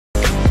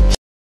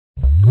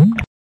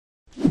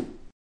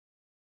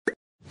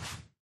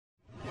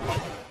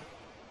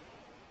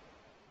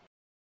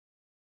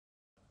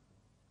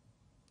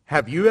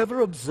Have you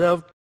ever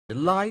observed the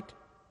light?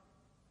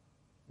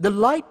 The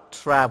light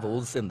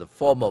travels in the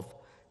form of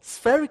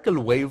spherical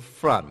wave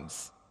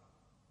fronts.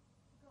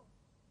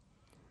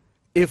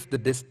 If the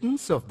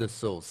distance of the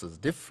source is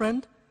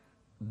different,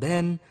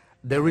 then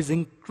there is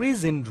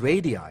increase in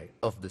radii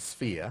of the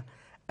sphere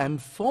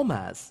and form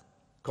as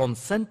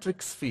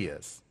concentric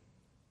spheres.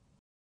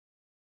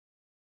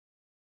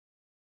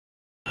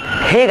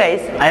 Hey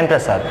guys, I am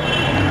Prasad.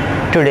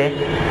 Today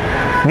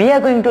we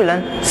are going to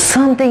learn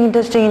something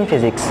interesting in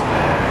physics,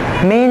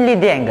 mainly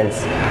the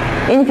angles.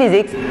 In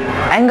physics,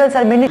 angles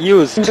are mainly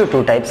used into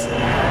two types,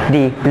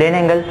 the plane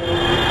angle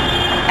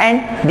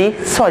and the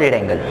solid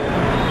angle.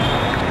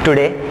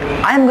 Today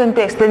I am going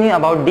to explain you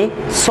about the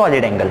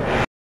solid angle.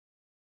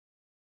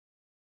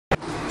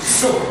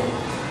 So,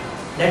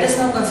 let us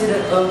now consider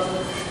a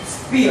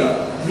sphere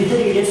with a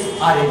radius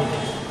Rn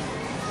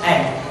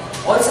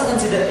and also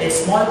consider a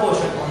small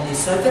portion on the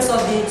surface of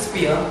the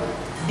sphere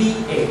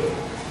dA.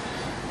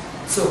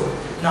 So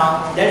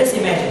now let us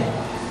imagine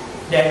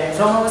that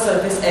from our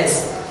surface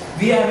S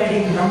we are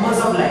emitting numbers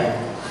of light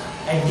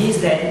and these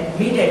then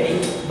meet at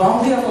the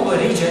boundary of our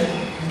region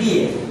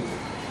dA,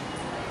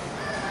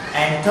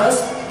 and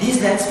thus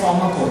these lengths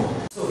form a cone.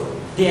 So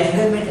the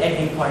angle made at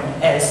the point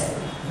S,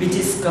 which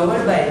is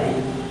covered by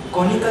the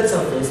conical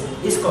surface,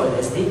 is called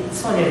as the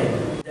solid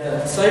angle.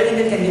 The solid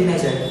angle can be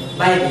measured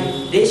by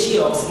the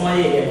ratio of small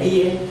area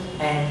dA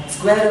and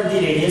square of the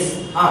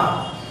radius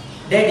r,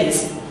 that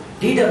is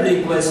dw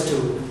equals to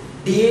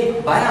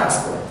dA by r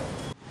square.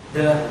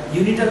 The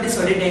unit of the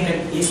solid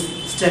angle is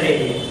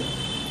steradian.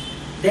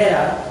 There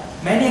are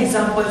many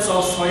examples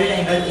of solid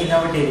angle in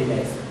our daily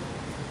life.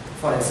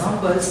 For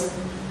examples,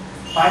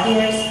 party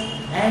hats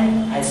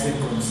and ice cream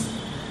cones.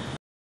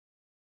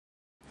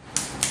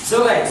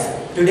 So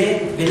guys,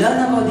 today we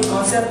learn about the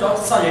concept of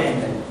solid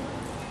angle.